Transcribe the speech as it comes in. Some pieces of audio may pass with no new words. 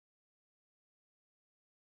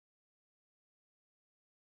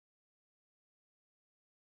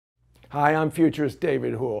Hi, I'm futurist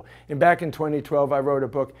David Houle, and back in 2012 I wrote a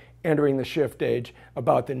book, Entering the Shift Age,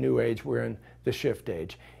 about the new age. We're in the shift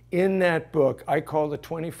age. In that book, I call the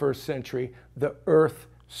 21st century the Earth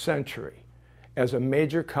century, as a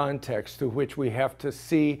major context through which we have to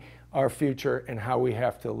see our future and how we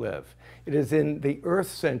have to live. It is in the Earth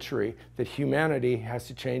century that humanity has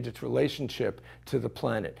to change its relationship to the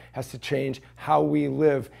planet, has to change how we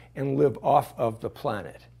live and live off of the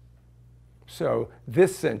planet. So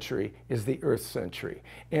this century is the Earth century.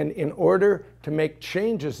 And in order to make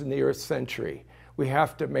changes in the Earth century, we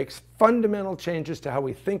have to make fundamental changes to how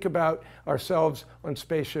we think about ourselves on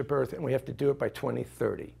Spaceship Earth, and we have to do it by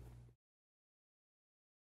 2030.